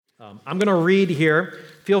I'm going to read here.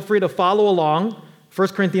 Feel free to follow along. 1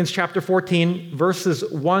 Corinthians chapter 14, verses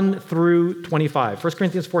 1 through 25. 1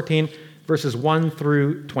 Corinthians 14, verses 1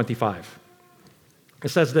 through 25. It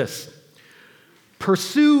says this: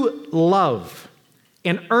 "Pursue love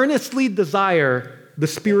and earnestly desire the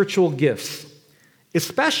spiritual gifts,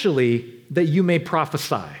 especially that you may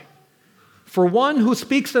prophesy. For one who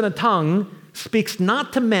speaks in a tongue speaks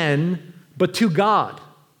not to men, but to God,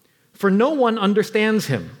 for no one understands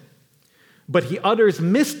him. But he utters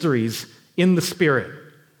mysteries in the Spirit.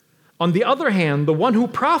 On the other hand, the one who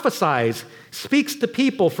prophesies speaks to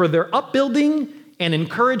people for their upbuilding and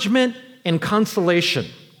encouragement and consolation.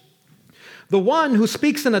 The one who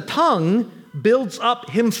speaks in a tongue builds up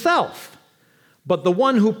himself, but the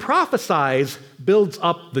one who prophesies builds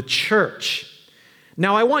up the church.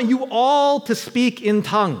 Now I want you all to speak in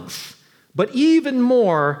tongues, but even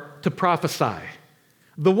more to prophesy.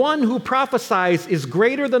 The one who prophesies is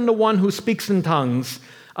greater than the one who speaks in tongues,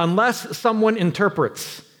 unless someone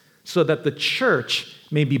interprets, so that the church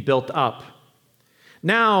may be built up.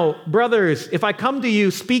 Now, brothers, if I come to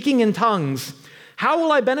you speaking in tongues, how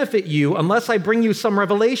will I benefit you unless I bring you some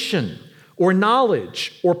revelation, or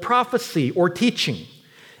knowledge, or prophecy, or teaching?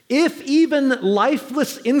 If even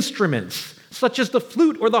lifeless instruments, such as the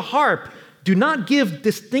flute or the harp, do not give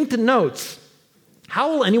distinct notes,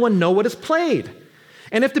 how will anyone know what is played?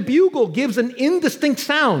 And if the bugle gives an indistinct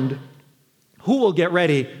sound, who will get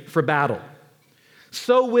ready for battle?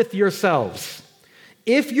 So with yourselves.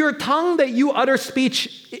 If with your tongue you utter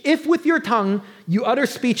speech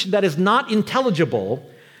that is not intelligible,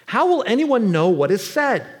 how will anyone know what is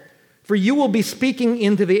said? For you will be speaking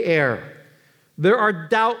into the air. There are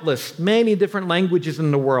doubtless many different languages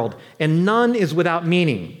in the world, and none is without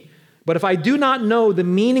meaning. But if I do not know the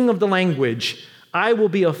meaning of the language, I will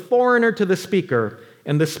be a foreigner to the speaker,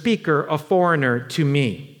 and the speaker a foreigner to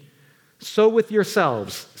me. So with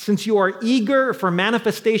yourselves, since you are eager for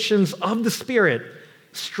manifestations of the Spirit,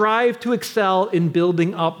 strive to excel in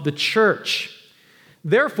building up the church.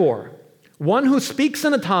 Therefore, one who speaks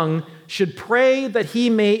in a tongue should pray that he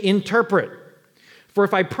may interpret. For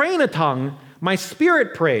if I pray in a tongue, my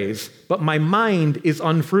spirit prays, but my mind is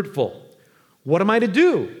unfruitful. What am I to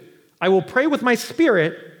do? I will pray with my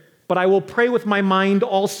spirit, but I will pray with my mind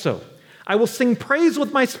also. I will sing praise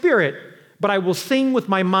with my spirit, but I will sing with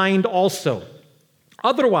my mind also.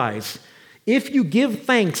 Otherwise, if you give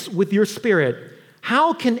thanks with your spirit,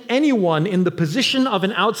 how can anyone in the position of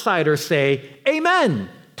an outsider say, Amen,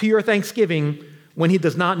 to your thanksgiving when he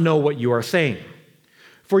does not know what you are saying?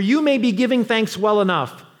 For you may be giving thanks well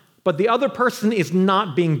enough, but the other person is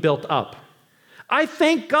not being built up. I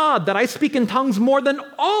thank God that I speak in tongues more than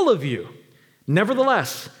all of you.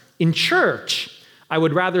 Nevertheless, in church, I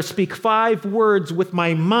would rather speak 5 words with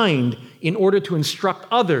my mind in order to instruct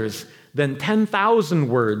others than 10,000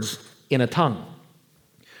 words in a tongue.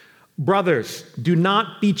 Brothers, do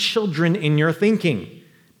not be children in your thinking.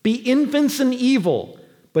 Be infants in evil,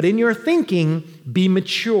 but in your thinking be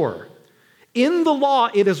mature. In the law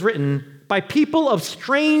it is written, by people of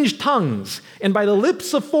strange tongues and by the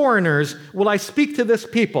lips of foreigners will I speak to this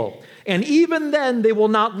people, and even then they will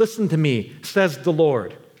not listen to me, says the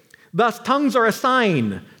Lord. Thus tongues are a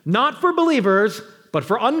sign, not for believers, but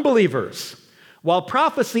for unbelievers, while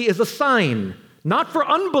prophecy is a sign, not for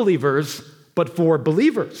unbelievers, but for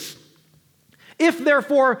believers. If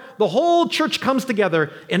therefore the whole church comes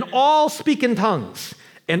together and all speak in tongues,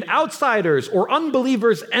 and outsiders or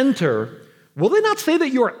unbelievers enter, will they not say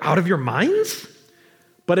that you are out of your minds?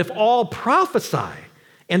 But if all prophesy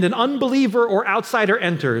and an unbeliever or outsider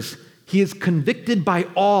enters, he is convicted by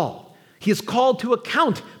all. He is called to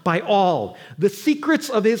account by all. The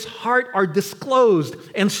secrets of his heart are disclosed,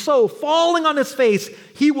 and so, falling on his face,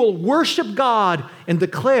 he will worship God and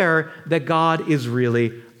declare that God is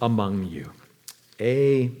really among you.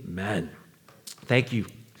 Amen. Thank you,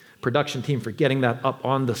 production team, for getting that up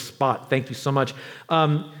on the spot. Thank you so much.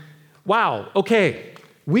 Wow, okay.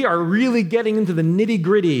 We are really getting into the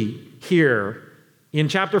nitty-gritty here in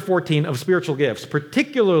chapter 14 of spiritual gifts,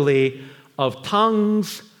 particularly of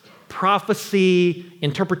tongues, prophecy,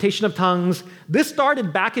 interpretation of tongues. This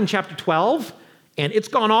started back in chapter 12, and it's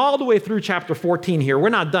gone all the way through chapter 14 here. We're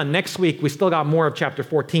not done. Next week, we still got more of chapter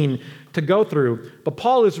 14 to go through. But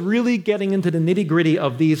Paul is really getting into the nitty-gritty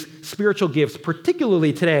of these spiritual gifts,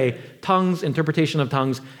 particularly today, tongues, interpretation of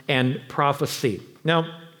tongues, and prophecy.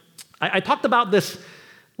 Now, I talked about this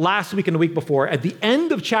last week and the week before. At the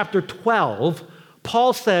end of chapter 12,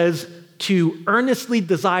 Paul says to earnestly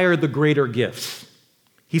desire the greater gifts.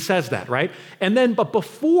 He says that, right? And then, but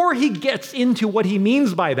before he gets into what he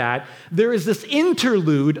means by that, there is this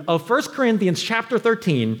interlude of 1 Corinthians chapter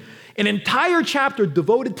 13, an entire chapter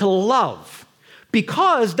devoted to love,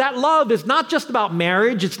 because that love is not just about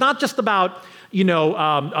marriage. It's not just about,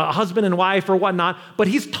 a husband and wife or whatnot, but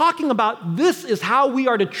he's talking about this is how we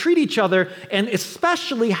are to treat each other, and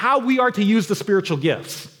especially how we are to use the spiritual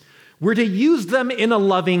gifts. We're to use them in a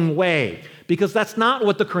loving way, because that's not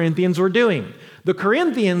what the Corinthians were doing. The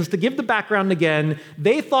Corinthians, to give the background again,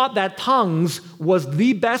 they thought that tongues was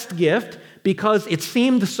the best gift because it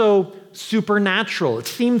seemed so supernatural. It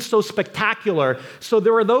seemed so spectacular. So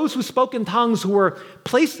there were those who spoke in tongues who were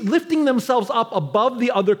lifting themselves up above the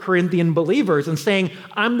other Corinthian believers and saying,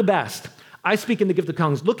 I'm the best. I speak in the gift of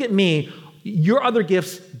tongues. Look at me. Your other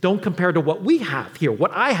gifts don't compare to what we have here, what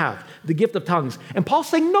I have, the gift of tongues. And Paul's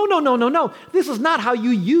saying, no. This is not how you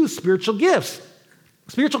use spiritual gifts.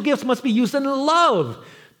 Spiritual gifts must be used in love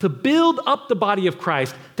to build up the body of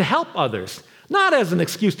Christ, to help others, not as an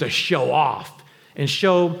excuse to show off and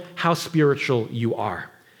show how spiritual you are.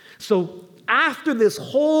 So after this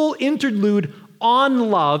whole interlude on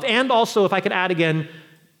love, and also, if I could add again,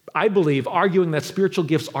 I believe, arguing that spiritual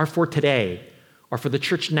gifts are for today, or for the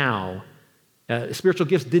church now, spiritual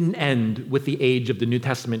gifts didn't end with the age of the New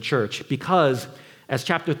Testament church, because, as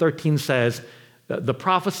chapter 13 says, the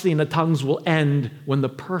prophecy and the tongues will end when the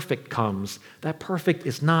perfect comes. That perfect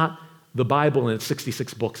is not the Bible in its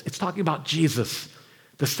 66 books. It's talking about Jesus,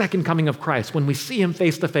 the second coming of Christ, when we see him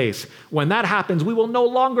face to face. When that happens, we will no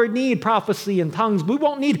longer need prophecy and tongues. We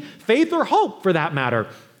won't need faith or hope, for that matter,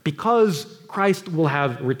 because Christ will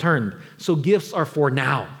have returned. So gifts are for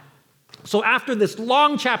now. So after this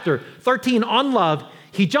long chapter 13 on love,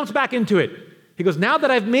 he jumps back into it. He goes, now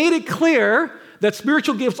that I've made it clear that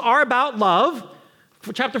spiritual gifts are about love,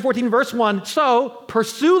 for chapter 14, verse 1, so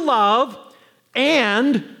pursue love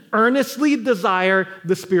and earnestly desire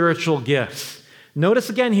the spiritual gifts. Notice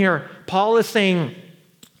again here, Paul is saying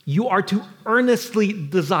you are to earnestly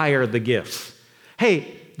desire the gifts.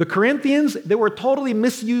 Hey, the Corinthians, they were totally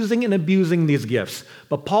misusing and abusing these gifts.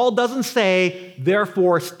 But Paul doesn't say,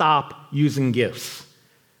 therefore, stop using gifts.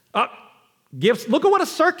 Gifts, look at what a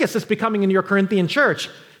circus is becoming in your Corinthian church.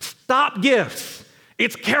 Stop gifts.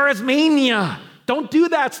 It's charismania. Don't do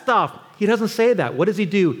that stuff. He doesn't say that. What does he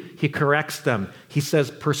do? He corrects them. He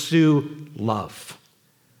says, pursue love.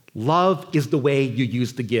 Love is the way you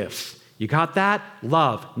use the gifts. You got that?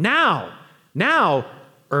 Love. Now,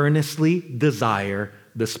 earnestly desire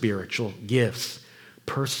the spiritual gifts.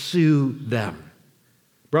 Pursue them.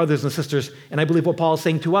 Brothers and sisters, and I believe what Paul is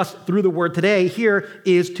saying to us through the word today here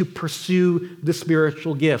is to pursue the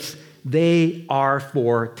spiritual gifts. They are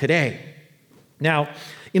for today. Now,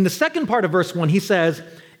 in the second part of verse 1, he says,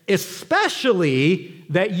 especially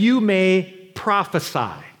that you may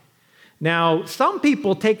prophesy. Now, some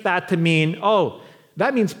people take that to mean,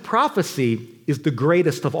 that means prophecy is the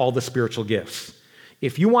greatest of all the spiritual gifts.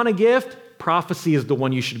 If you want a gift, prophecy is the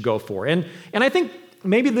one you should go for. And I think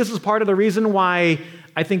maybe this is part of the reason why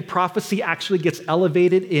I think prophecy actually gets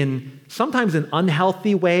elevated in sometimes an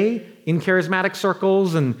unhealthy way in charismatic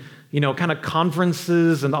circles and, kind of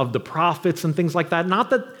conferences and of the prophets and things like that. Not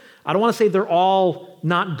that, I don't want to say they're all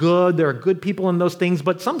not good. There are good people in those things,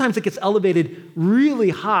 but sometimes it gets elevated really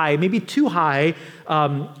high, maybe too high.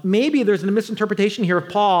 Maybe there's a misinterpretation here of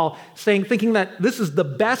Paul thinking that this is the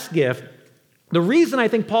best gift. The reason I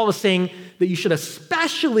think Paul is saying that you should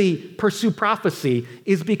especially pursue prophecy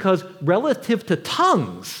is because relative to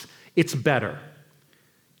tongues, it's better.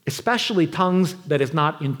 Especially tongues that is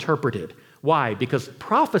not interpreted. Why? Because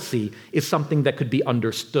prophecy is something that could be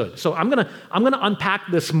understood. So I'm gonna unpack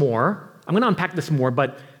this more.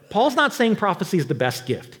 But Paul's not saying prophecy is the best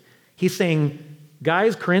gift. He's saying,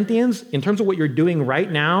 guys, Corinthians, in terms of what you're doing right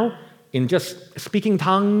now, in just speaking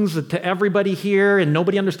tongues to everybody here and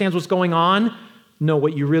nobody understands what's going on, no,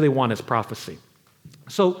 what you really want is prophecy.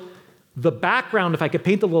 So the background, if I could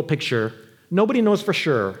paint a little picture, nobody knows for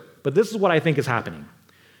sure, but this is what I think is happening.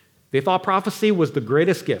 They thought prophecy was the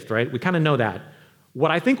greatest gift, right? We kind of know that.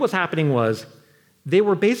 What I think was happening was they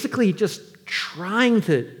were basically just trying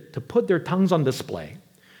to put their tongues on display.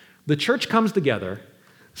 The church comes together,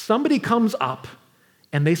 somebody comes up,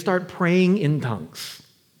 and they start praying in tongues.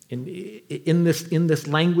 In this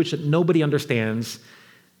language that nobody understands.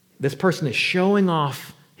 This person is showing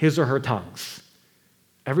off his or her tongues.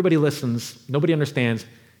 Everybody listens, nobody understands.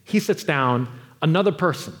 He sits down, another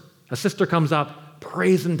person, a sister comes up,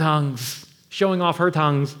 prays in tongues, showing off her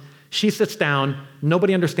tongues. She sits down,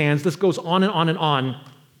 nobody understands. This goes on and on and on.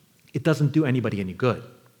 It doesn't do anybody any good.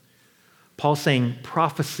 Paul's saying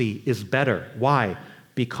prophecy is better. Why?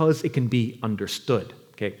 Because it can be understood.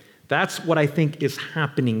 Okay, that's what I think is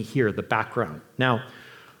happening here, the background. Now,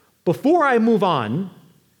 before I move on,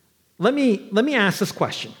 let me ask this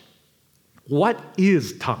question. What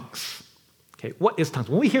is tongues? Okay, what is tongues?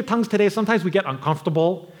 When we hear tongues today, sometimes we get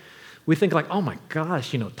uncomfortable. We think like, oh my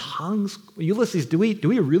gosh, tongues. Ulysses, do we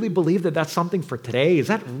really believe that that's something for today? Is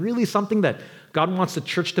that really something that God wants the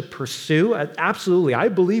church to pursue? Absolutely, I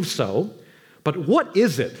believe so. But what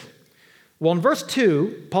is it? Well, in verse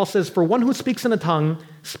 2, Paul says, "For one who speaks in a tongue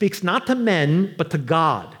speaks not to men, but to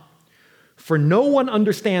God. For no one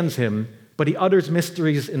understands him, but he utters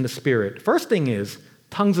mysteries in the Spirit." First thing is,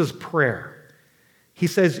 tongues is prayer. He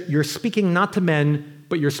says, you're speaking not to men,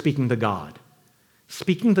 but you're speaking to God.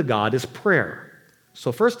 Speaking to God is prayer.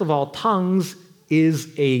 So first of all, tongues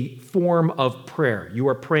is a form of prayer. You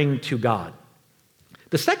are praying to God.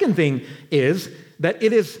 The second thing is that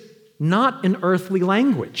it is not an earthly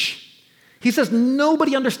language. He says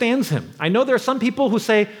nobody understands him. I know there are some people who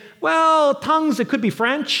say, well, tongues, it could be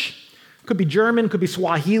French, it could be German, it could be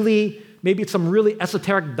Swahili, maybe it's some really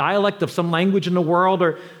esoteric dialect of some language in the world,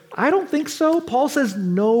 or I don't think so. Paul says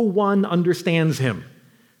no one understands him.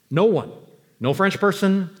 No one. No French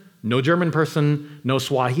person, no German person, no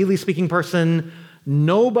Swahili-speaking person.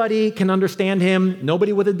 Nobody can understand him.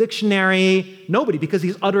 Nobody with a dictionary. Nobody, because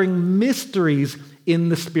he's uttering mysteries in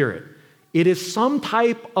the Spirit. It is some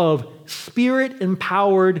type of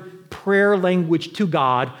Spirit-empowered prayer language to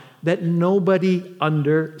God that nobody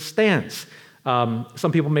understands.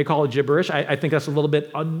 Some people may call it gibberish. I think that's a little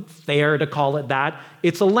bit unfair to call it that.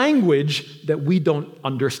 It's a language that we don't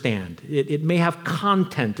understand. It may have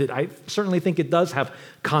content. I certainly think it does have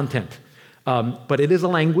content. But it is a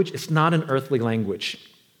language. It's not an earthly language.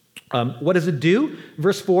 What does it do?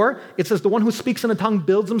 Verse 4, it says, the one who speaks in a tongue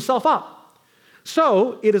builds himself up.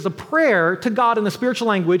 So it is a prayer to God in the spiritual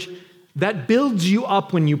language that builds you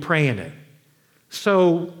up when you pray in it.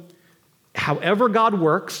 So however God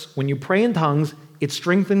works, when you pray in tongues, it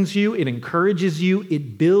strengthens you, it encourages you,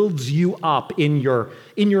 it builds you up in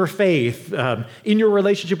your faith, in your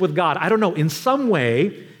relationship with God. I don't know, in some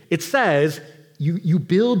way, it says you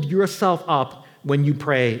build yourself up when you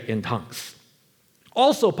pray in tongues.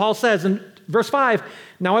 Also, Paul says in verse 5,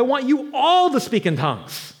 now I want you all to speak in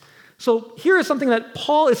tongues. So here is something that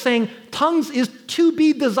Paul is saying, tongues is to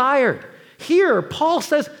be desired. Here, Paul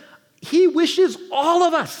says he wishes all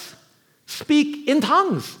of us speak in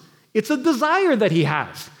tongues. It's a desire that he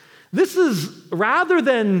has. This is, rather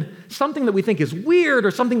than something that we think is weird or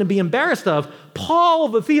something to be embarrassed of, Paul,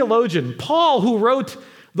 the theologian, Paul, who wrote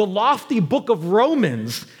the lofty book of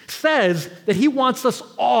Romans, says that he wants us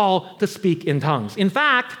all to speak in tongues. In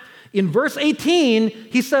fact, in verse 18,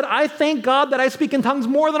 he said, I thank God that I speak in tongues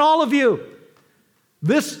more than all of you.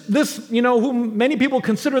 This, who many people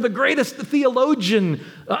consider the greatest theologian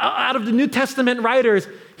out of the New Testament writers,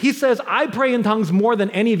 he says, I pray in tongues more than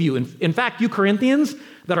any of you. In fact, you Corinthians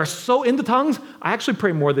that are so into tongues, I actually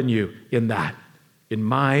pray more than you in that, in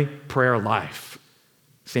my prayer life.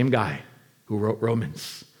 Same guy who wrote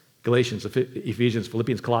Romans, Galatians, Ephesians,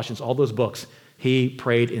 Philippians, Colossians, all those books, he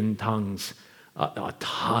prayed in tongues a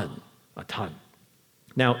ton.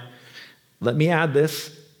 Now, let me add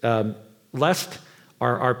this, lest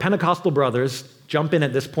our Pentecostal brothers jump in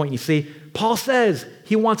at this point. You see, Paul says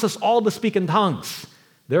he wants us all to speak in tongues.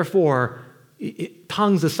 Therefore,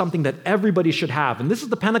 tongues is something that everybody should have. And this is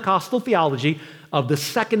the Pentecostal theology of the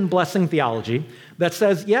second blessing theology that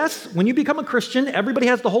says, yes, when you become a Christian, everybody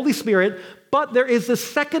has the Holy Spirit, but there is this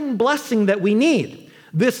second blessing that we need,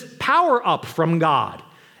 this power up from God.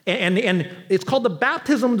 And it's called the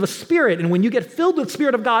baptism of the Spirit. And when you get filled with the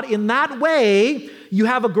Spirit of God in that way, you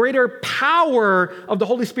have a greater power of the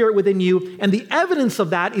Holy Spirit within you. And the evidence of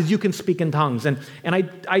that is you can speak in tongues. And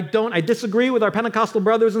I disagree with our Pentecostal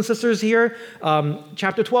brothers and sisters here.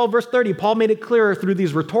 Chapter 12, verse 30, Paul made it clear through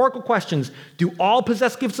these rhetorical questions. Do all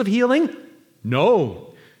possess gifts of healing?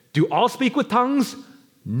 No. Do all speak with tongues?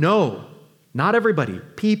 No. Not everybody.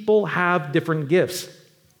 People have different gifts.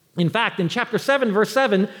 In fact, in chapter 7, verse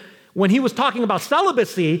 7, when he was talking about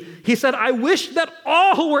celibacy, he said, I wish that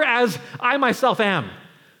all were as I myself am.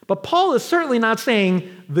 But Paul is certainly not saying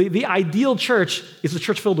the ideal church is a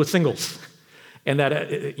church filled with singles. And that,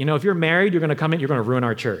 if you're married, you're going to come in, you're going to ruin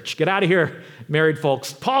our church. Get out of here, married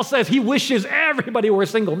folks. Paul says he wishes everybody were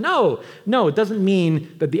single. No, it doesn't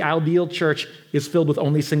mean that the ideal church is filled with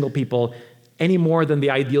only single people any more than the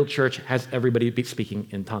ideal church has everybody be speaking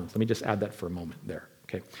in tongues. Let me just add that for a moment there.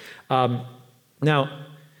 Okay. Now,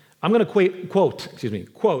 I'm going to quote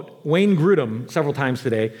Wayne Grudem several times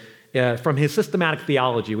today from his Systematic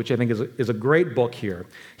Theology, which I think is a great book here.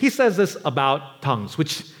 He says this about tongues,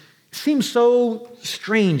 which seems so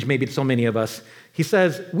strange maybe to so many of us. He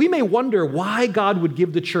says, we may wonder why God would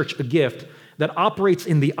give the church a gift that operates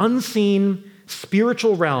in the unseen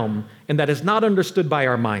spiritual realm and that is not understood by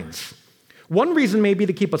our minds. One reason may be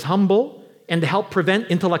to keep us humble and to help prevent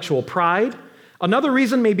intellectual pride. Another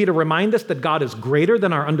reason may be to remind us that God is greater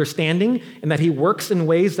than our understanding and that he works in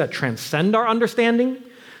ways that transcend our understanding.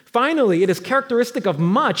 Finally, it is characteristic of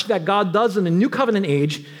much that God does in the New Covenant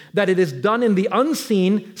age that it is done in the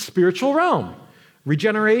unseen spiritual realm.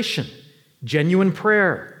 Regeneration, genuine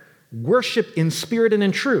prayer, worship in spirit and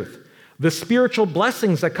in truth, the spiritual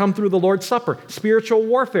blessings that come through the Lord's Supper, spiritual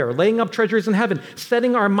warfare, laying up treasures in heaven,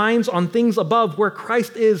 setting our minds on things above where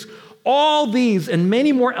Christ is. All these and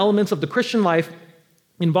many more elements of the Christian life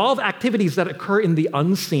involve activities that occur in the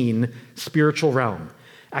unseen spiritual realm,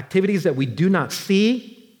 activities that we do not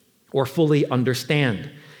see or fully understand.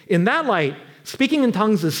 In that light, speaking in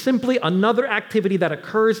tongues is simply another activity that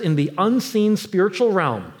occurs in the unseen spiritual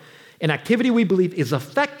realm, an activity we believe is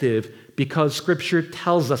effective because Scripture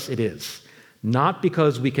tells us it is, not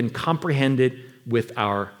because we can comprehend it with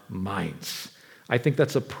our minds. I think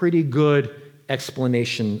that's a pretty good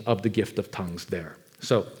explanation of the gift of tongues there.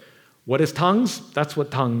 So, what is tongues? That's what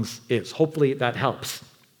tongues is. Hopefully that helps.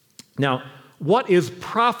 Now, what is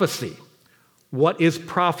prophecy? What is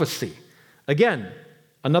prophecy? Again,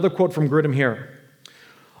 another quote from Grudem here.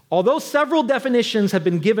 Although several definitions have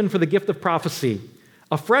been given for the gift of prophecy,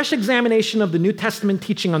 a fresh examination of the New Testament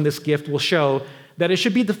teaching on this gift will show that it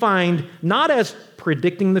should be defined not as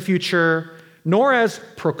predicting the future, nor as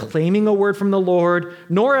proclaiming a word from the Lord,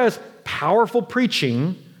 nor as powerful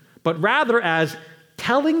preaching, but rather as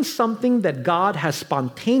telling something that God has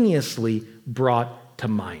spontaneously brought to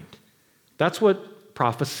mind. That's what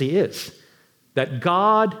prophecy is. That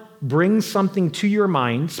God brings something to your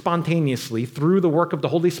mind spontaneously through the work of the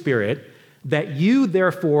Holy Spirit that you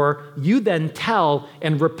then tell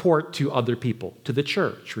and report to other people, to the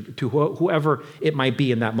church, to whoever it might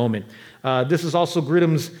be in that moment. This is also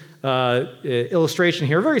Grudem's illustration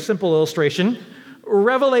here, a very simple illustration.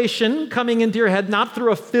 Revelation coming into your head, not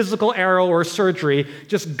through a physical arrow or surgery,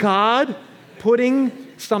 just God putting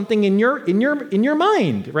something in your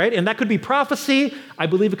mind, right? And that could be prophecy. I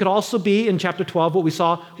believe it could also be, in chapter 12, what we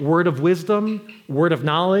saw, word of wisdom, word of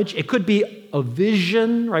knowledge. It could be a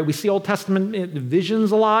vision, right? We see Old Testament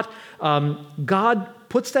visions a lot. God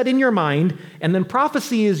puts that in your mind, and then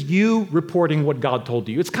prophecy is you reporting what God told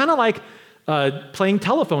you. It's kind of like playing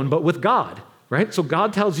telephone, but with God, right? So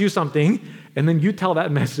God tells you something, and then you tell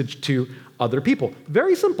that message to other people.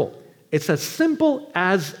 Very simple. It's as simple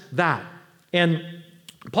as that. And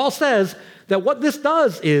Paul says that what this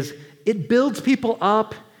does is it builds people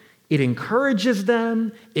up, it encourages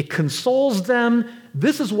them, it consoles them.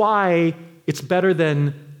 This is why it's better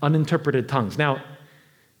than uninterpreted tongues. Now,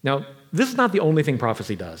 this is not the only thing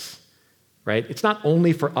prophecy does, right? It's not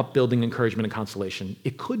only for upbuilding, encouragement, and consolation.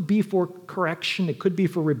 It could be for correction. It could be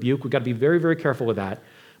for rebuke. We've got to be very, very careful with that.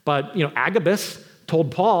 But, Agabus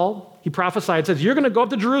told Paul, he prophesied, says, you're going to go up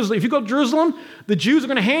to Jerusalem. If you go to Jerusalem, the Jews are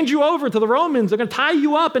going to hand you over to the Romans. They're going to tie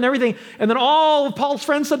you up and everything. And then all of Paul's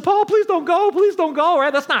friends said, Paul, please don't go,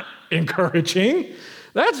 right? That's not encouraging.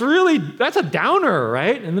 That's a downer,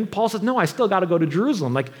 right? And then Paul says, no, I still got to go to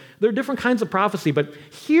Jerusalem. Like, there are different kinds of prophecy, but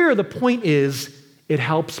here the point is it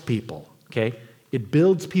helps people, okay? It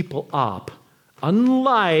builds people up,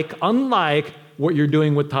 unlike what you're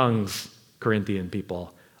doing with tongues, Corinthian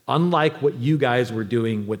people. Unlike what you guys were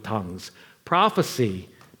doing with tongues. Prophecy,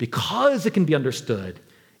 because it can be understood,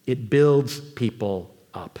 it builds people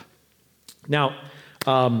up. Now,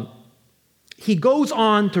 he goes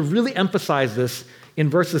on to really emphasize this in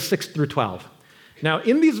verses 6 through 12. Now,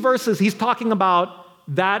 in these verses, he's talking about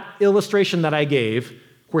that illustration that I gave,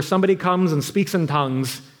 where somebody comes and speaks in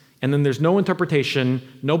tongues, and then there's no interpretation,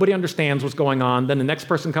 nobody understands what's going on, then the next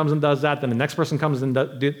person comes and does that, then the next person comes and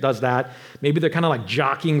does that. Maybe they're kind of like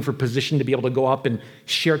jockeying for position to be able to go up and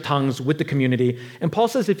share tongues with the community. And Paul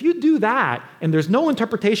says, if you do that and there's no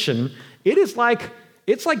interpretation, it's like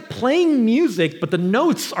playing music, but the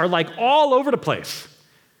notes are like all over the place.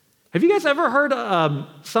 Have you guys ever heard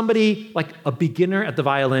somebody like a beginner at the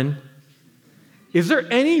violin? Is there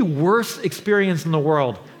any worse experience in the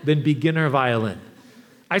world than beginner violin?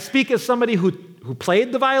 I speak as somebody who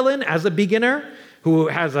played the violin as a beginner, who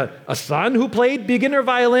has a son who played beginner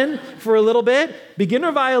violin for a little bit.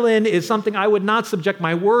 Beginner violin is something I would not subject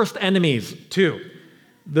my worst enemies to.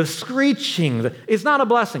 The screeching, it's not a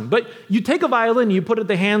blessing. But you take a violin, you put it in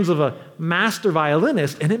the hands of a master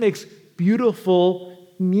violinist, and it makes beautiful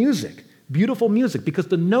music because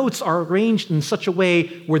the notes are arranged in such a way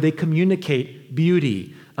where they communicate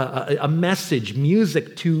beauty, a message,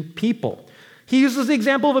 music to people. He uses the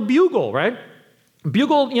example of a bugle, right?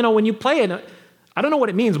 Bugle, when you play it, I don't know what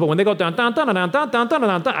it means, but when they go dun dun dun dun dun dun dun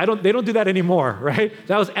dun dun, they don't do that anymore, right?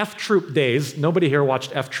 That was F Troop days. Nobody here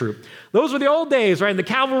watched F Troop. Those were the old days, right? And the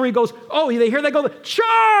cavalry goes, oh, they hear that go,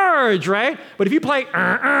 charge, right? But if you play,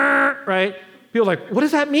 right? People are like, what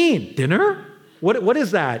does that mean? Dinner? What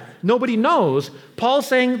is that? Nobody knows. Paul's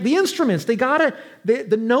saying the instruments,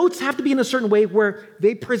 the notes have to be in a certain way where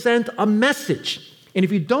they present a message. And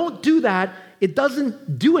if you don't do that, it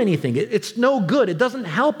doesn't do anything. It's no good. It doesn't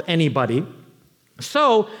help anybody.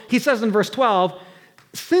 So he says in verse 12,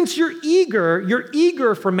 since you're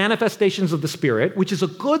eager for manifestations of the Spirit, which is a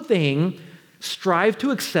good thing, strive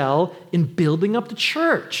to excel in building up the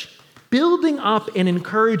church, building up and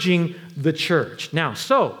encouraging the church. Now,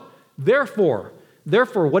 therefore,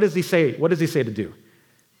 what does he say? What does he say to do?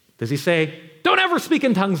 Does he say, don't ever speak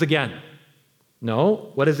in tongues again?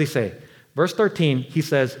 No. What does he say? Verse 13, he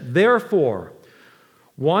says, therefore,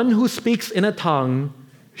 one who speaks in a tongue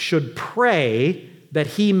should pray that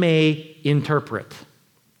he may interpret.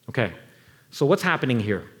 Okay, so what's happening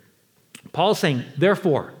here? Paul's saying,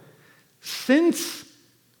 therefore, since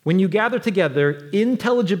when you gather together,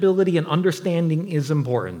 intelligibility and understanding is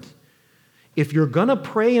important, if you're going to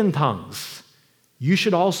pray in tongues, you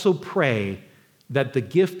should also pray that the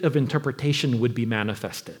gift of interpretation would be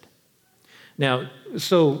manifested. Now,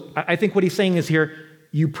 so I think what he's saying is here,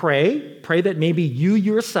 you pray that maybe you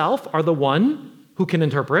yourself are the one who can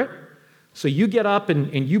interpret. So you get up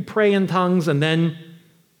and you pray in tongues, and then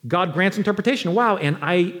God grants interpretation. Wow, and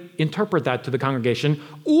I interpret that to the congregation.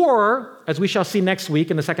 Or, as we shall see next week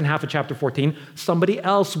in the second half of chapter 14, somebody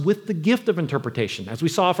else with the gift of interpretation, as we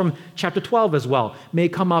saw from chapter 12 as well, may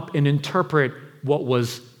come up and interpret what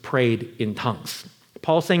was prayed in tongues.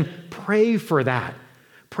 Paul's saying, pray for that.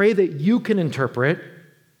 Pray that you can interpret,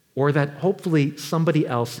 or that hopefully somebody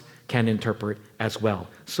else can interpret as well,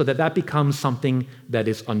 so that becomes something that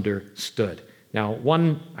is understood. Now,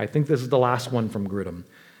 I think this is the last one from Grudem.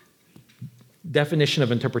 Definition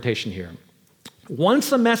of interpretation here.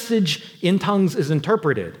 Once a message in tongues is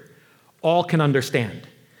interpreted, all can understand.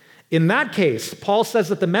 In that case, Paul says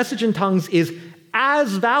that the message in tongues is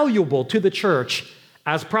as valuable to the church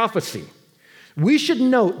as prophecy. We should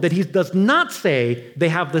note that he does not say they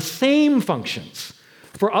have the same functions.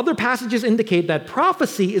 For other passages indicate that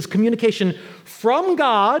prophecy is communication from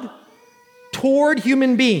God toward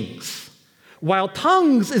human beings, while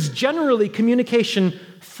tongues is generally communication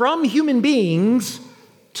from human beings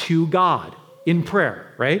to God in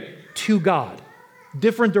prayer, right? To God.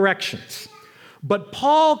 Different directions. But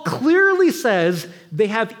Paul clearly says they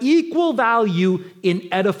have equal value in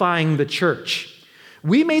edifying the church.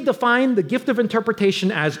 We may define the gift of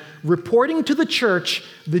interpretation as reporting to the church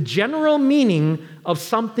the general meaning of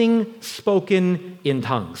something spoken in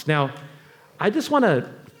tongues. Now, I just want to,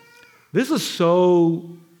 this is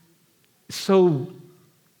so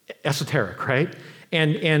esoteric, right?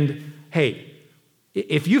 And hey,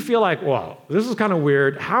 if you feel like, well, this is kind of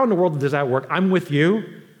weird, how in the world does that work? I'm with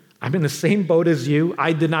you. I'm in the same boat as you.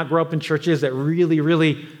 I did not grow up in churches that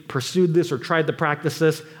really pursued this or tried to practice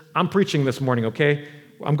this. I'm preaching this morning, okay?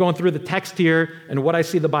 I'm going through the text here and what I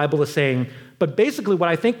see the Bible is saying. But basically what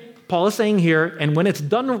I think Paul is saying here, and when it's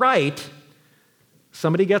done right,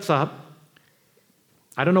 somebody gets up.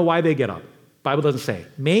 I don't know why they get up. Bible doesn't say.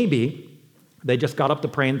 Maybe they just got up to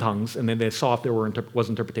pray in tongues and then they saw if there was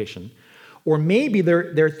interpretation. Or maybe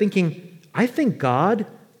they're thinking, I think God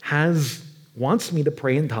wants me to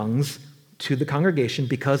pray in tongues to the congregation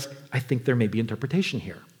because I think there may be interpretation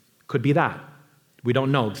here. Could be that. We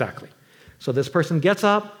don't know exactly. So this person gets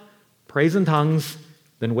up, prays in tongues,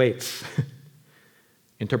 then waits.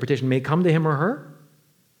 Interpretation may come to him or her.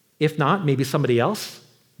 If not, maybe somebody else.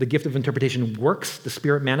 The gift of interpretation works. The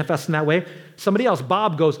Spirit manifests in that way. Somebody else,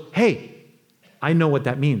 Bob, goes, hey, I know what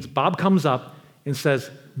that means. Bob comes up and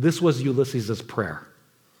says, this was Ulysses' prayer.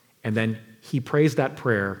 And then he prays that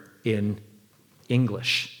prayer in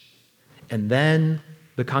English. And then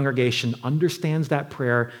the congregation understands that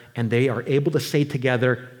prayer and they are able to say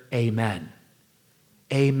together, amen.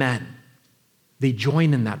 Amen. They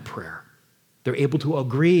join in that prayer. They're able to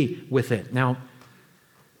agree with it. Now,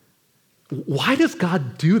 why does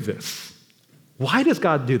God do this? Why does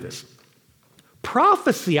God do this?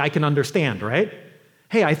 Prophecy, I can understand, right?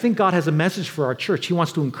 Hey, I think God has a message for our church. He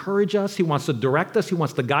wants to encourage us. He wants to direct us. He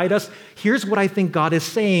wants to guide us. Here's what I think God is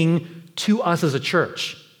saying to us as a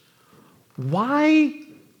church. Why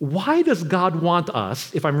does God want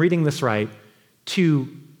us, if I'm reading this right, to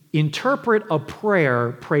interpret a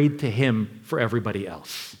prayer prayed to him for everybody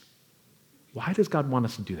else? Why does God want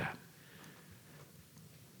us to do that?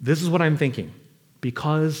 This is what I'm thinking.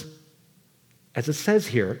 Because, as it says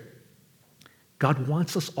here, God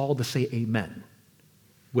wants us all to say amen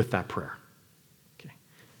with that prayer. Okay.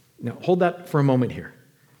 Now, hold that for a moment here.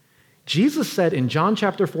 Jesus said in John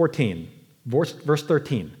chapter 14, verse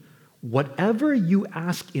 13, whatever you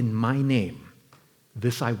ask in my name,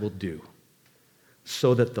 this I will do,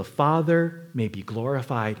 so that the Father may be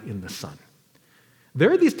glorified in the Son.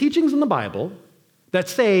 There are these teachings in the Bible that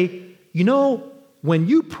say, when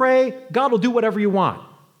you pray, God will do whatever you want.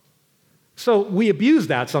 So we abuse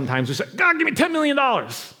that sometimes. We say, God, give me $10 million.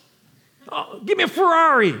 Give me a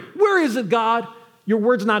Ferrari. Where is it, God? Your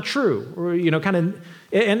word's not true. Or,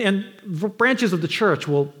 and branches of the church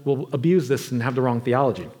will abuse this and have the wrong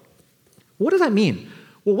theology. What does that mean?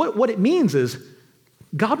 Well, what it means is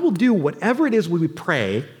God will do whatever it is when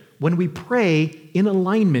we pray in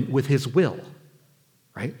alignment with his will,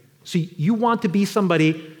 right? So you want to be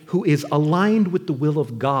somebody who is aligned with the will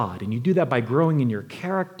of God, and you do that by growing in your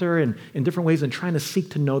character and in different ways and trying to seek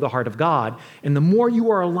to know the heart of God. And the more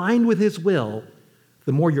you are aligned with his will,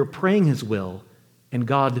 the more you're praying his will, and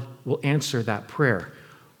God will answer that prayer.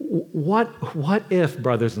 What if,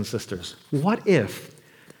 brothers and sisters, what if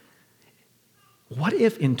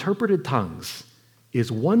interpreted tongues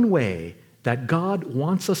is one way that God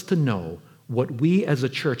wants us to know what we as a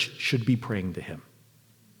church should be praying to him?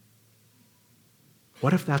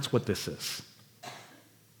 What if that's what this is?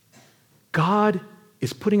 God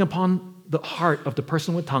is putting upon the heart of the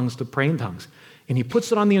person with tongues to pray in tongues, and he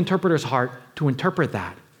puts it on the interpreter's heart to interpret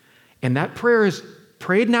that. And that prayer is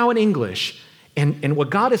prayed now in English, and what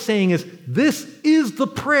God is saying is, this is the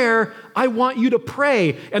prayer I want you to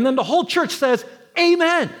pray. And then the whole church says,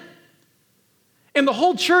 amen. And the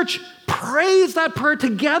whole church prays that prayer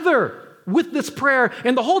together with this prayer.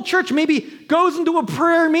 And the whole church maybe goes into a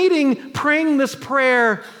prayer meeting praying this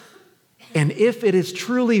prayer. And if it is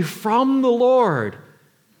truly from the Lord,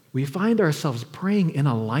 we find ourselves praying in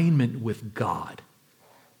alignment with God.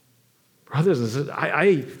 Brothers and sisters,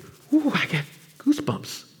 I get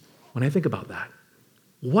goosebumps when I think about that.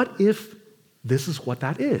 What if this is what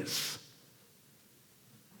that is?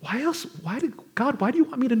 Why else? Why do you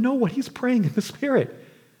want me to know what he's praying in the Spirit?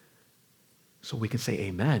 So we can say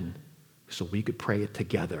amen, so we could pray it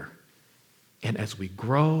together. And as we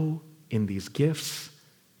grow in these gifts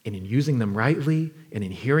and in using them rightly and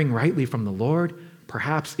in hearing rightly from the Lord,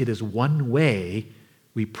 perhaps it is one way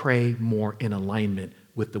we pray more in alignment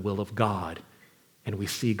with the will of God, and we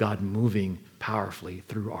see God moving powerfully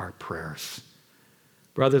through our prayers.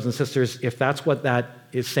 Brothers and sisters, if that's what that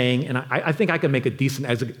is saying, and I think I can make a decent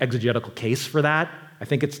exegetical case for that. I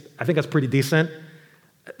think that's pretty decent.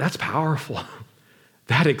 That's powerful.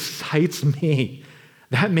 That excites me.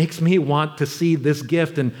 That makes me want to see this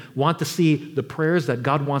gift and want to see the prayers that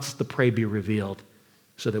God wants us to pray be revealed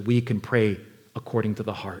so that we can pray according to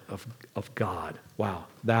the heart of God. Wow,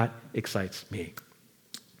 that excites me.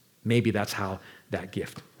 Maybe that's how that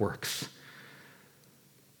gift works.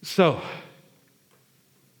 So,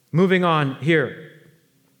 moving on here,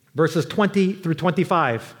 verses 20 through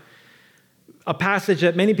 25, a passage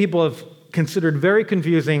that many people have considered very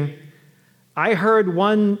confusing. I heard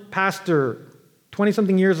one pastor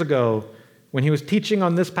 20-something years ago, when he was teaching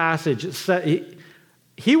on this passage,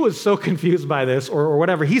 he was so confused by this or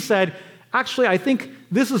whatever. He said, actually, I think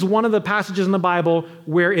this is one of the passages in the Bible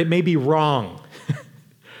where it may be wrong.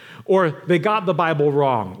 Or they got the Bible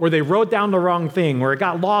wrong, or they wrote down the wrong thing, or it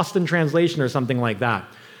got lost in translation or something like that.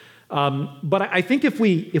 But I think if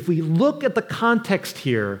we look at the context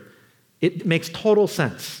here, it makes total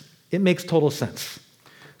sense. It makes total sense.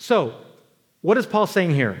 So, what is Paul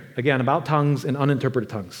saying here, again, about tongues and uninterpreted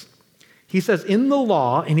tongues? He says, in the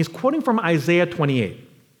law, and he's quoting from Isaiah 28.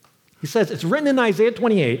 He says, it's written in Isaiah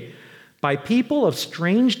 28, by people of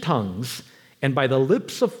strange tongues and by the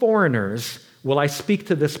lips of foreigners will I speak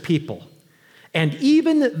to this people. And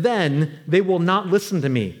even then, they will not listen to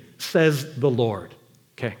me, says the Lord.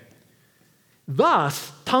 Okay.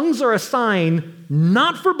 Thus, tongues are a sign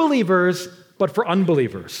not for believers, but for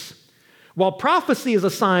unbelievers. While prophecy is a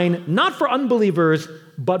sign not for unbelievers,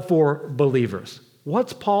 but for believers.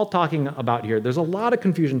 What's Paul talking about here? There's a lot of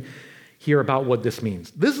confusion here about what this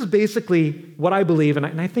means. This is basically what I believe,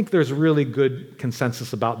 and I think there's really good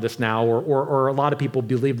consensus about this now, or a lot of people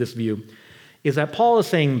believe this view, is that Paul is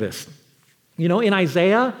saying this. You know, in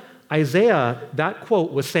Isaiah, that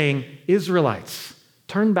quote was saying, Israelites,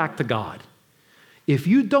 turn back to God. If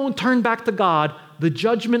you don't turn back to God, the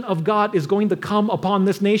judgment of God is going to come upon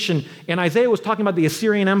this nation. And Isaiah was talking about the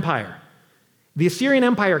Assyrian Empire. The Assyrian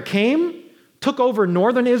Empire came, took over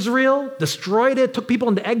northern Israel, destroyed it, took people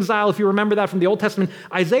into exile, if you remember that from the Old Testament.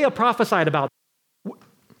 Isaiah prophesied about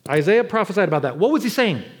that. What was he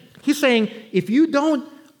saying? He's saying, if you don't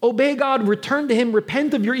Obey God, return to him,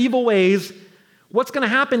 repent of your evil ways. What's going to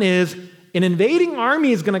happen is an invading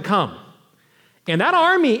army is going to come. And that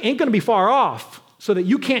army ain't going to be far off so that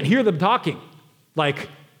you can't hear them talking. Like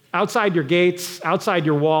outside your gates, outside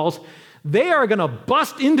your walls. They are going to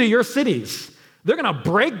bust into your cities. They're going to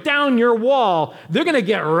break down your wall. They're going to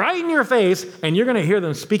get right in your face, and you're going to hear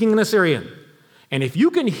them speaking in Assyrian. And if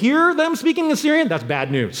you can hear them speaking in Assyrian, that's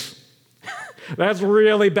bad news. That's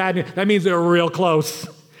really bad news. That means they're real close.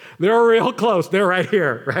 They're real close. They're right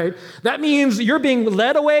here, right? That means you're being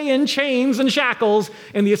led away in chains and shackles,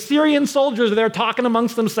 and the Assyrian soldiers are there talking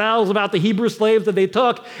amongst themselves about the Hebrew slaves that they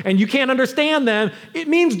took, and you can't understand them. It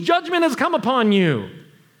means judgment has come upon you.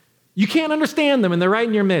 You can't understand them, and they're right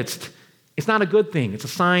in your midst. It's not a good thing. It's a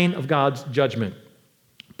sign of God's judgment.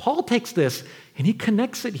 Paul takes this, and he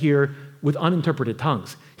connects it here with uninterpreted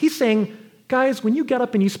tongues. He's saying, guys, when you get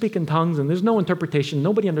up and you speak in tongues and there's no interpretation,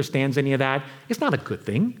 nobody understands any of that, it's not a good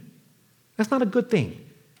thing. That's not a good thing.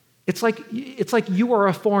 It's like you are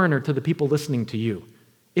a foreigner to the people listening to you.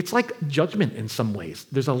 It's like judgment in some ways.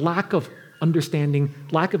 There's a lack of understanding,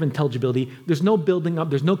 lack of intelligibility. There's no building up.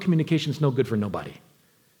 There's no communication. It's no good for nobody.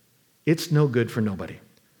 It's no good for nobody.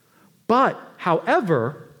 But,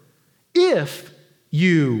 however, if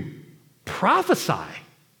you prophesy,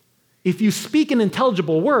 if you speak in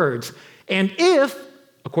intelligible words, and if,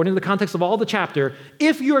 according to the context of all the chapter,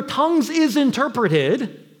 if your tongues is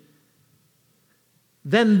interpreted,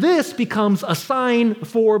 then this becomes a sign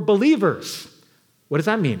for believers. What does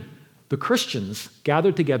that mean? The Christians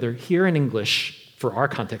gathered together here in English, for our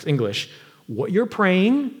context, English, what you're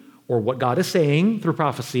praying or what God is saying through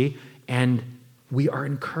prophecy, and we are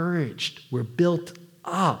encouraged. We're built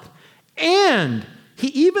up. And he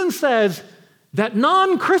even says that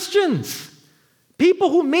non-Christians, people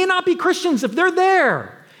who may not be Christians, if they're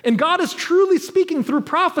there, and God is truly speaking through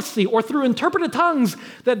prophecy or through interpreted tongues,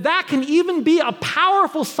 that can even be a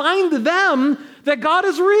powerful sign to them that God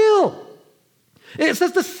is real. It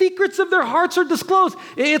says the secrets of their hearts are disclosed.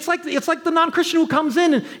 It's like the non-Christian who comes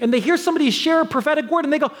in and they hear somebody share a prophetic word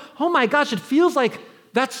and they go, oh my gosh, it feels like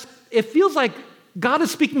God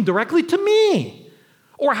is speaking directly to me.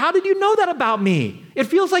 Or how did you know that about me? It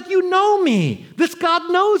feels like you know me. This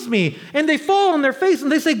God knows me. And they fall on their face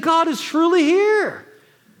and they say, God is truly here.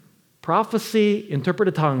 Prophecy,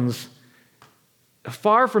 interpreted tongues,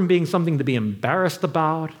 far from being something to be embarrassed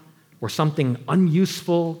about or something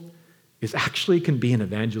unuseful, can be an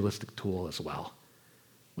evangelistic tool as well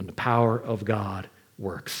when the power of God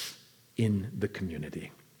works in the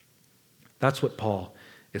community. That's what Paul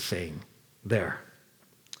is saying there.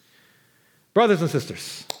 Brothers and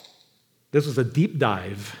sisters, this was a deep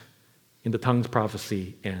dive into tongues,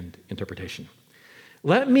 prophecy, and interpretation.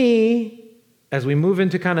 Let me, as we move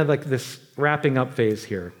into kind of like this wrapping up phase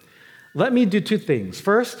here, let me do two things.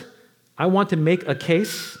 First, I want to make a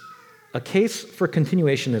case for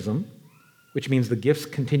continuationism, which means the gifts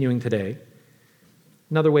continuing today.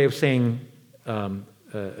 Another way of saying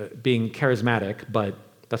being charismatic, but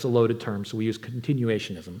that's a loaded term, so we use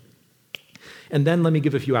continuationism. And then let me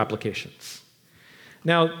give a few applications.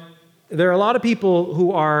 Now, there are a lot of people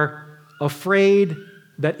who are afraid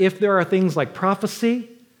that if there are things like prophecy,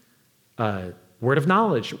 word of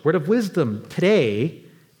knowledge, word of wisdom today,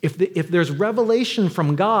 if there's revelation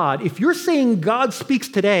from God, if you're saying God speaks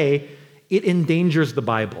today, it endangers the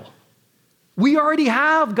Bible. We already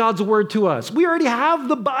have God's word to us. We already have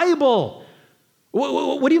the Bible.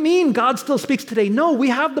 What do you mean God still speaks today? No, we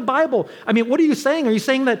have the Bible. I mean, what are you saying? Are you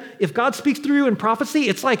saying that if God speaks through you in prophecy,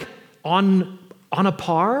 it's like on a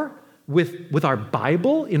par with our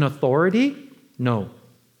Bible in authority? No,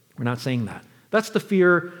 we're not saying that. That's the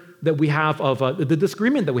fear that we have of the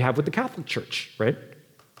disagreement that we have with the Catholic Church, right?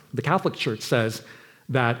 The Catholic Church says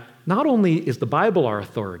that not only is the Bible our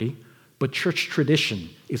authority, but church tradition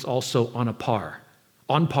is also on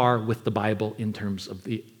par with the Bible in terms of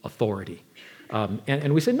the authority.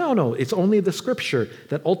 And we say, no, it's only the Scripture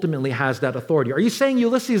that ultimately has that authority. Are you saying,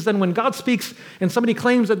 Ulysses, then when God speaks and somebody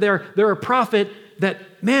claims that they're a prophet, that,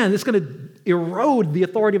 man, it's going to erode the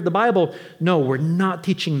authority of the Bible? No, we're not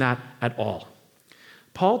teaching that at all.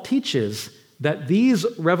 Paul teaches that these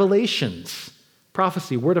revelations,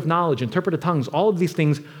 prophecy, word of knowledge, interpreted tongues, all of these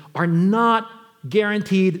things are not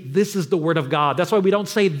guaranteed this is the word of God. That's why we don't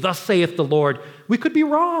say, thus saith the Lord. We could be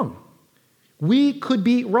wrong. We could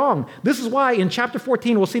be wrong. This is why in chapter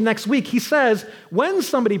 14, we'll see next week, he says, when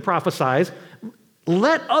somebody prophesies,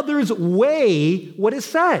 let others weigh what is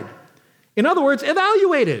said. In other words,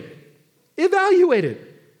 evaluate it. Evaluate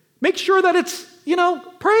it. Make sure that it's,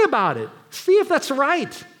 pray about it. See if that's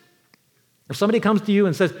right. If somebody comes to you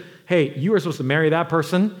and says, hey, you are supposed to marry that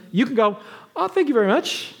person, you can go, oh, thank you very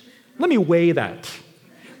much. Let me weigh that.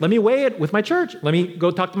 Let me weigh it with my church. Let me go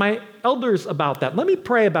talk to my elders about that. Let me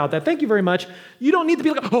pray about that. Thank you very much. You don't need to be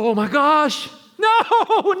like, oh my gosh, no,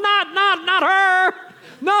 not her.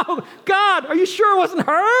 No, God, are you sure it wasn't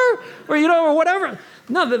her? Or whatever.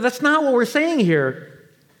 No, that's not what we're saying here.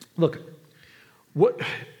 Look, what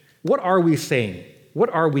are we saying? What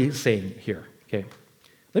are we saying here? Okay,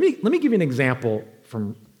 let me give you an example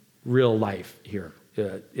from real life here,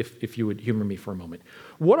 if you would humor me for a moment.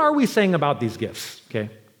 What are we saying about these gifts? Okay,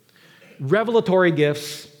 revelatory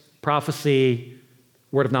gifts, prophecy,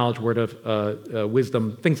 word of knowledge, word of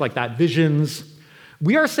wisdom, things like that, visions.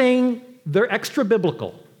 We are saying they're extra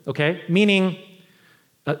biblical. Okay, meaning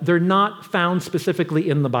they're not found specifically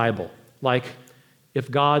in the Bible. Like if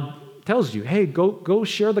God tells you, hey, go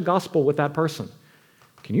share the gospel with that person.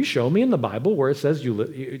 Can you show me in the Bible where it says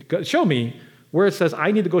show me where it says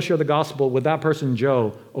I need to go share the gospel with that person,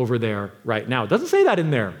 Joe, over there right now? It doesn't say that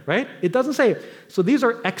in there, right? It doesn't say it. So these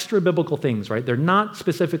are extra biblical things, right? They're not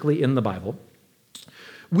specifically in the Bible.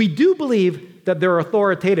 We do believe that they're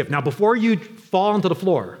authoritative. Now, before you fall onto the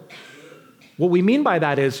floor, what we mean by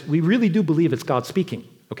that is we really do believe it's God speaking,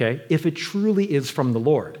 okay? If it truly is from the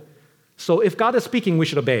Lord. So if God is speaking, we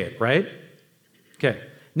should obey it, right? Okay.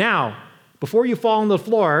 Now, before you fall on the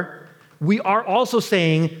floor, we are also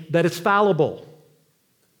saying that it's fallible.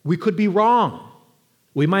 We could be wrong.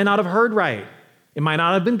 We might not have heard right. It might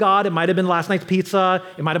not have been God. It might have been last night's pizza.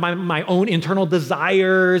 It might have been my own internal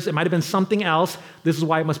desires. It might have been something else. This is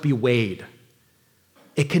why it must be weighed.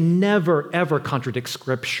 It can never, ever contradict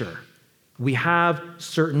Scripture. We have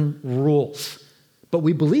certain rules, but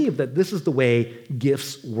we believe that this is the way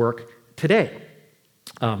gifts work today.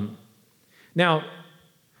 Now,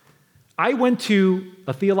 I went to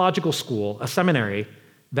a theological school, a seminary,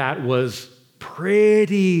 that was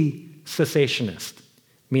pretty cessationist,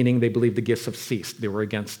 meaning they believed the gifts have ceased. They were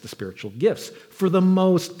against the spiritual gifts for the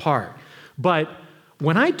most part. But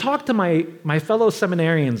when I talked to my fellow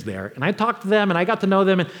seminarians there, and I talked to them and I got to know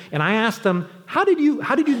them, and I asked them, how did you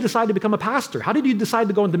decide to become a pastor? How did you decide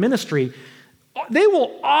to go into ministry? They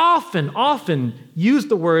will often use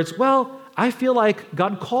the words, well, I feel like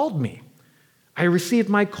God called me. I received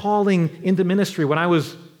my calling into ministry when I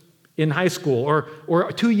was in high school,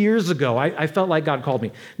 or 2 years ago, I felt like God called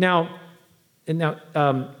me.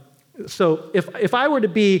 So if I were to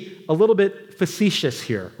be a little bit facetious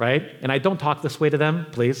here, right? And I don't talk this way to them,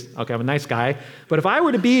 please. Okay, I'm a nice guy. But if I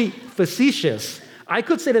were to be facetious, I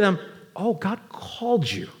could say to them, oh, God called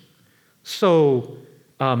you. So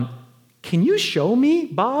can you show me,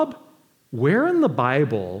 Bob, where in the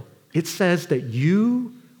Bible it says that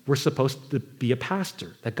you were supposed to be a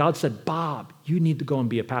pastor? That God said, Bob, you need to go and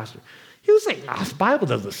be a pastor. He was saying, the Bible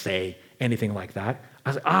doesn't say anything like that. I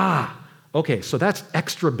was like, okay, so that's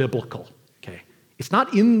extra biblical, okay? It's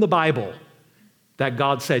not in the Bible that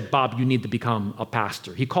God said, Bob, you need to become a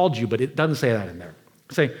pastor. He called you, but it doesn't say that in there.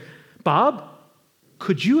 Say, Bob,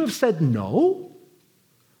 could you have said no?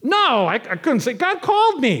 No, I couldn't say, God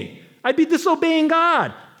called me. I'd be disobeying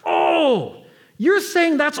God. Oh, you're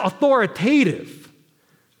saying that's authoritative.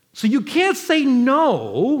 So you can't say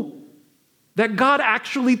no that God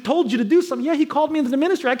actually told you to do something. Yeah, he called me into the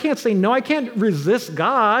ministry. I can't say no. I can't resist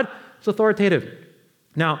God. It's authoritative.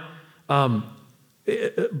 Now,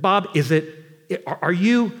 Bob, are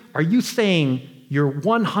you saying you're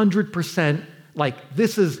 100% like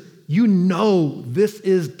this is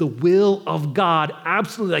the will of God?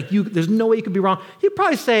 Absolutely. There's no way you could be wrong. He'd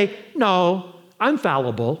probably say, no, I'm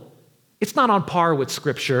fallible. It's not on par with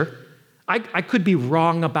Scripture. I could be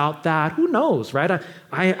wrong about that. Who knows, right?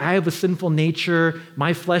 I have a sinful nature,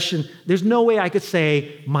 my flesh, and there's no way I could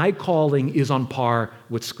say my calling is on par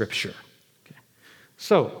with Scripture. Okay.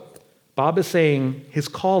 So, Bob is saying his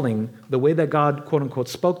calling, the way that God, quote unquote,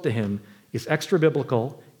 spoke to him, is extra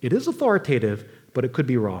biblical. It is authoritative, but it could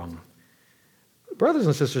be wrong. Brothers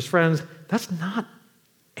and sisters, friends, that's not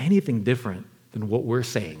anything different than what we're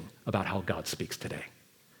saying about how God speaks today.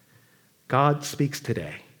 God speaks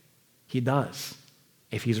today. He does.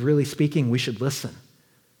 If he's really speaking, we should listen.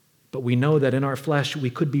 But we know that in our flesh, we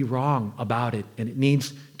could be wrong about it, and it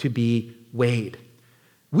needs to be weighed.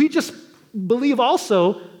 We just believe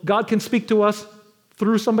also God can speak to us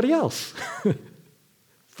through somebody else.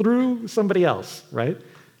 Through somebody else, right?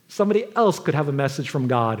 Somebody else could have a message from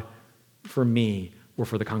God for me or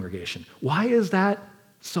for the congregation. Why is that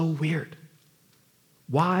so weird?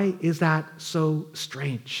 Why is that so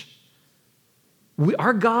strange?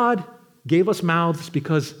 Our God gave us mouths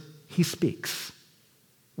because he speaks.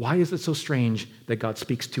 Why is it so strange that God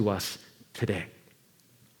speaks to us today?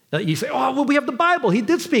 Now you say, oh, well, we have the Bible. He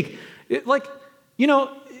did speak.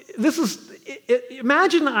 This is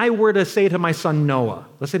imagine I were to say to my son Noah,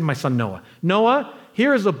 let's say to my son Noah, Noah,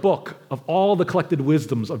 here is a book of all the collected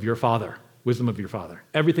wisdom of your father,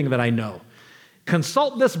 everything that I know.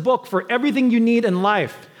 Consult this book for everything you need in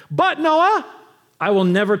life. But Noah, I will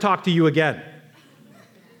never talk to you again.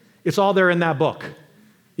 It's all there in that book.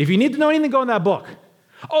 If you need to know anything, go in that book.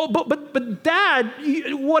 Oh, but Dad,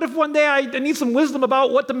 what if one day I need some wisdom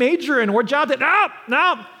about what to major in or job?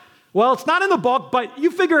 No. Well, it's not in the book, but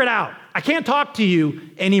you figure it out. I can't talk to you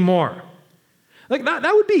anymore. Like that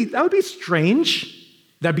would be strange.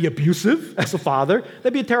 That'd be abusive as a father.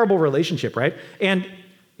 That'd be a terrible relationship, right? And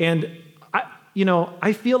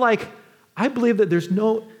I feel like I believe that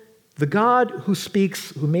the God who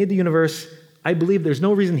speaks, who made the universe, I believe there's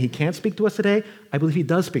no reason he can't speak to us today. I believe he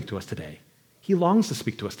does speak to us today. He longs to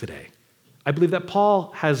speak to us today. I believe that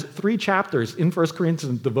Paul has 3 chapters in 1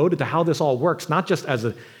 Corinthians devoted to how this all works, not just as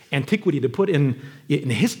an antiquity to put in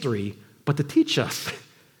history, but to teach us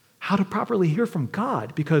how to properly hear from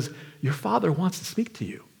God, because your Father wants to speak to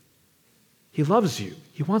you. He loves you.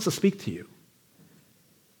 He wants to speak to you.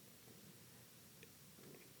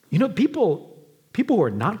 You know, people who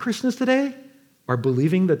are not Christians today are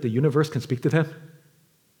believing that the universe can speak to them,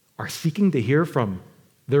 are seeking to hear from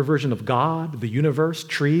their version of God, the universe,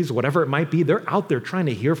 trees, whatever it might be. They're out there trying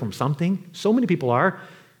to hear from something. So many people are.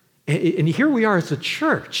 And here we are as a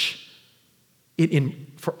church,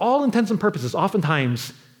 for all intents and purposes,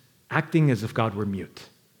 oftentimes acting as if God were mute,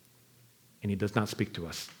 and he does not speak to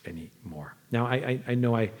us anymore. Now, I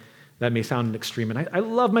know that may sound an extreme, and I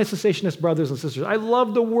love my cessationist brothers and sisters. I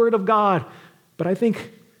love the Word of God, but I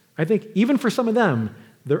think even for some of them,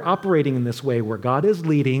 they're operating in this way where God is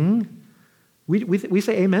leading. We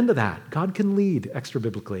say amen to that. God can lead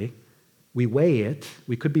extra-biblically. We weigh it.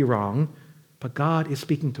 We could be wrong, but God is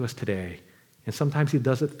speaking to us today, and sometimes he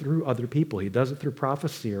does it through other people. He does it through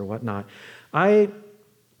prophecy or whatnot.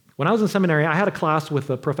 When I was in seminary, I had a class with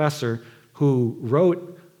a professor who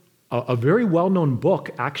wrote a very well-known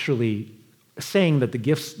book actually saying that the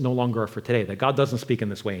gifts no longer are for today, that God doesn't speak in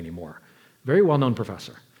this way anymore. Very well-known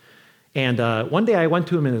professor. And one day I went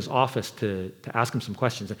to him in his office to ask him some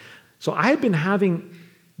questions. So I had been having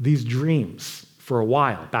these dreams for a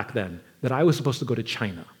while back then that I was supposed to go to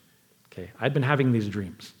China. Okay, I'd been having these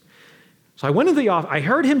dreams. So I went into the office. I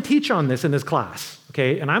heard him teach on this in his class,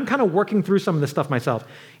 okay, and I'm kind of working through some of this stuff myself.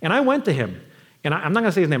 And I went to him, and I'm not going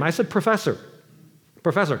to say his name. I said, Professor,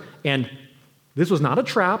 and this was not a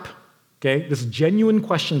trap, okay? This is genuine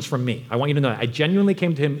questions from me. I want you to know that. I genuinely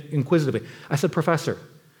came to him inquisitively. I said, Professor,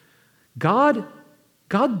 God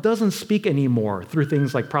doesn't speak anymore through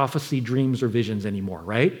things like prophecy, dreams, or visions anymore,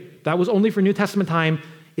 right? That was only for New Testament time.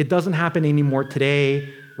 It doesn't happen anymore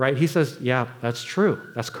today, right? He says, yeah, that's true.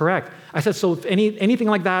 That's correct. I said, so if anything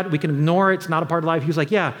like that, we can ignore it. It's not a part of life. He was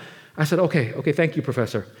like, yeah. I said, okay, thank you,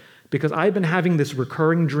 Professor. Because I've been having this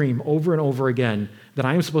recurring dream over and over again that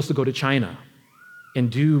I'm supposed to go to China and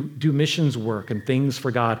do missions work and things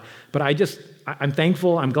for God. But I'm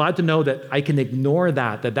thankful. I'm glad to know that I can ignore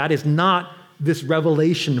that is not this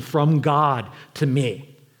revelation from God to me.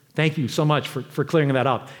 Thank you so much for clearing that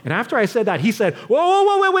up. And after I said that, he said,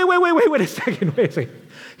 whoa, wait a second.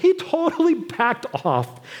 He totally backed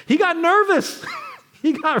off. He got nervous.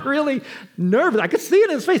 He got really nervous. I could see it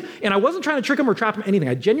in his face. And I wasn't trying to trick him or trap him or anything.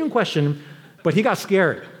 I had a genuine question, but he got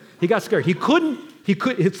scared. Suddenly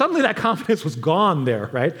that confidence was gone there,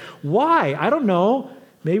 right? Why? I don't know.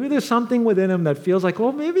 Maybe there's something within him that feels like,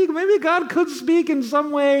 well, maybe God could speak in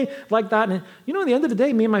some way like that. And, at the end of the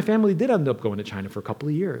day, me and my family did end up going to China for a couple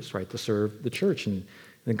of years, right, to serve the church. And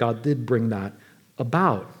God did bring that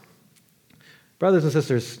about. Brothers and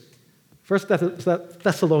sisters, 1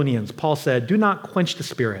 Thessalonians, Paul said, do not quench the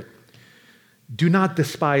spirit. Do not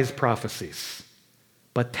despise prophecies,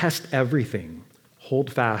 but test everything.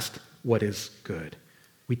 Hold fast what is good.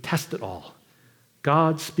 We test it all.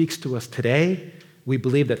 God speaks to us today. We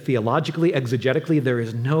believe that theologically, exegetically,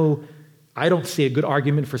 I don't see a good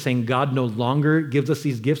argument for saying God no longer gives us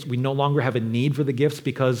these gifts. We no longer have a need for the gifts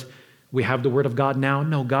because we have the Word of God now.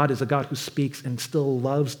 No, God is a God who speaks and still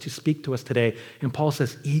loves to speak to us today. And Paul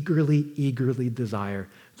says, eagerly desire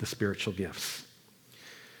the spiritual gifts.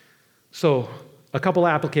 So a couple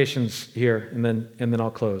of applications here, and then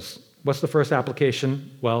I'll close. What's the first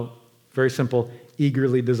application? Well, very simple.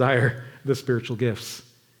 Eagerly desire the spiritual gifts.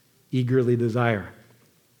 Eagerly desire.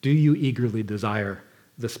 Do you eagerly desire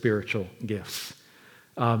the spiritual gifts?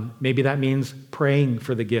 Maybe that means praying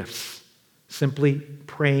for the gifts. Simply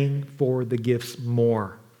praying for the gifts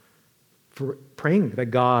more. For praying that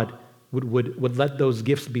God would let those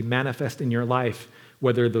gifts be manifest in your life,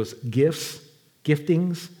 whether those gifts,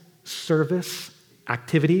 giftings, service,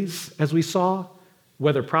 activities, as we saw,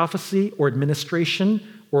 whether prophecy or administration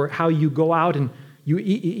or how you go out and you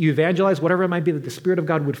evangelize, whatever it might be, that the Spirit of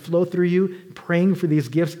God would flow through you, praying for these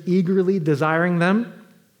gifts, eagerly desiring them.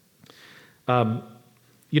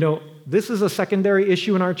 This is a secondary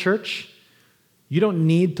issue in our church. You don't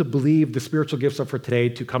need to believe the spiritual gifts are for today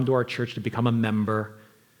to come to our church to become a member.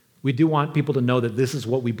 We do want people to know that this is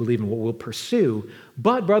what we believe and what we'll pursue.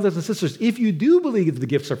 But, brothers and sisters, if you do believe the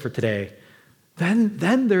gifts are for today,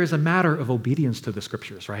 then there is a matter of obedience to the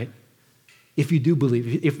Scriptures, right? If you do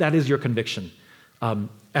believe, if that is your conviction,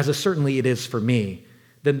 as certainly it is for me,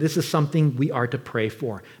 then this is something we are to pray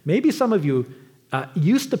for. Maybe some of you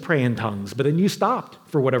used to pray in tongues, but then you stopped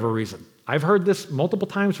for whatever reason. I've heard this multiple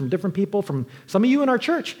times from different people, from some of you in our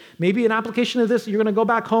church. Maybe an application of this, you're going to go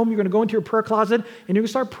back home, you're going to go into your prayer closet, and you're going to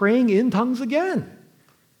start praying in tongues again.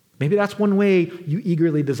 Maybe that's one way you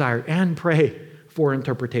eagerly desire and pray for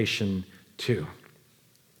interpretation too.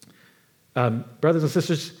 Brothers and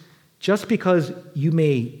sisters, just because you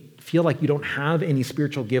may feel like you don't have any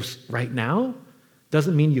spiritual gifts right now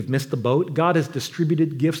doesn't mean you've missed the boat. God has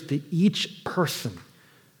distributed gifts to each person.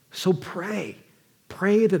 So pray.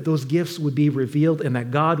 Pray that those gifts would be revealed and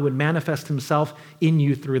that God would manifest himself in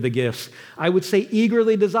you through the gifts. I would say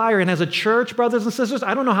eagerly desire. And as a church, brothers and sisters,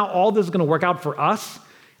 I don't know how all this is going to work out for us.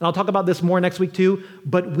 And I'll talk about this more next week too.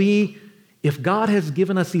 But if God has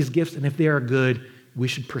given us these gifts and if they are good, we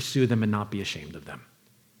should pursue them and not be ashamed of them.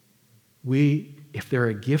 If they're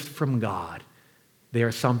a gift from God, they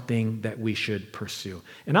are something that we should pursue.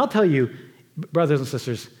 And I'll tell you, brothers and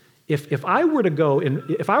sisters, if I were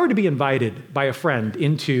to be invited by a friend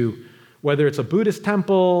into whether it's a Buddhist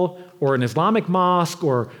temple or an Islamic mosque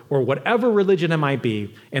or whatever religion it might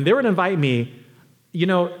be, and they were to invite me,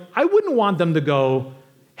 I wouldn't want them to go,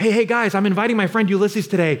 hey guys, I'm inviting my friend Ulysses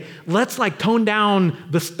today. Let's tone down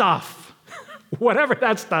the stuff, whatever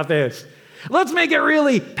that stuff is. Let's make it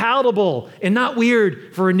really palatable and not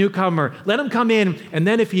weird for a newcomer. Let him come in, and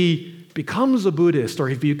then if he becomes a Buddhist or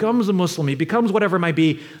if he becomes a Muslim, he becomes whatever it might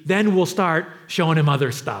be, then we'll start showing him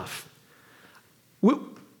other stuff.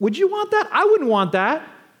 Would you want that? I wouldn't want that.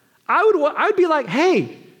 I'd be like,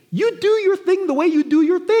 hey, you do your thing the way you do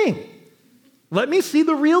your thing. Let me see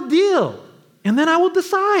the real deal, and then I will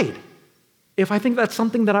decide if I think that's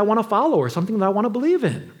something that I want to follow or something that I want to believe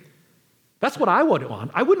in. That's what I would want.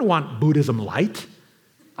 I wouldn't want Buddhism light.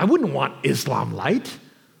 I wouldn't want Islam light.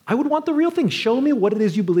 I would want the real thing. Show me what it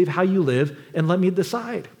is you believe, how you live, and let me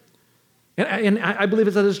decide. And I believe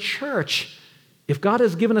it's that as church, if God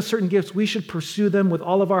has given us certain gifts, we should pursue them with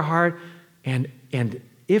all of our heart. And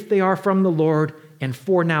if they are from the Lord and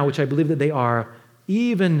for now, which I believe that they are,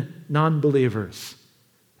 even non-believers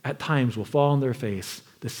at times will fall on their face.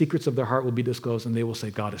 The secrets of their heart will be disclosed, and they will say,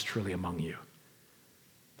 God is truly among you.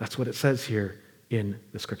 That's what it says here in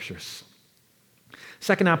the Scriptures.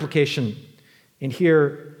 Second application, and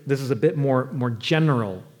here this is a bit more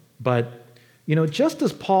general, but just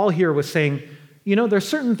as Paul here was saying, there's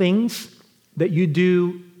certain things that you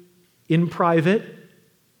do in private.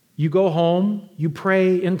 You go home, you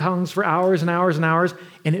pray in tongues for hours and hours and hours,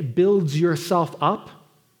 and it builds yourself up.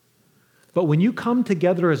 But when you come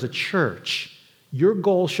together as a church, your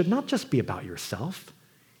goal should not just be about yourself.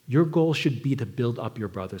 Your goal should be to build up your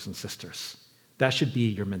brothers and sisters. That should be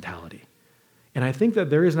your mentality. And I think that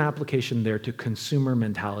there is an application there to consumer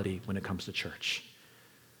mentality when it comes to church.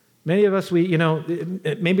 Many of us,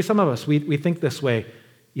 maybe some of us, we think this way.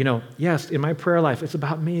 Yes, in my prayer life, it's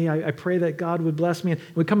about me. I pray that God would bless me. And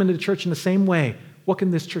we come into the church in the same way. What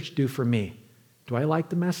can this church do for me? Do I like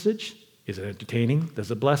the message? Is it entertaining?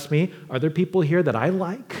 Does it bless me? Are there people here that I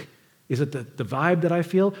like? Is it the vibe that I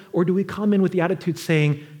feel? Or do we come in with the attitude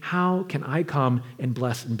saying, how can I come and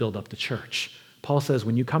bless and build up the church? Paul says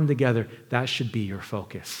when you come together, that should be your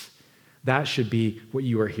focus. That should be what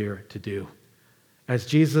you are here to do. As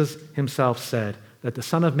Jesus himself said, that the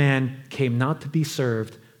Son of Man came not to be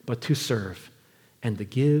served, but to serve, and to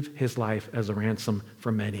give his life as a ransom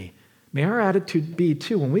for many. May our attitude be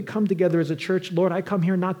too, when we come together as a church, Lord, I come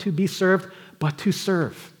here not to be served, but to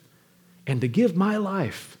serve, and to give my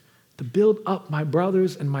life to build up my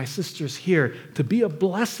brothers and my sisters here, to be a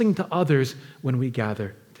blessing to others when we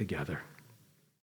gather together.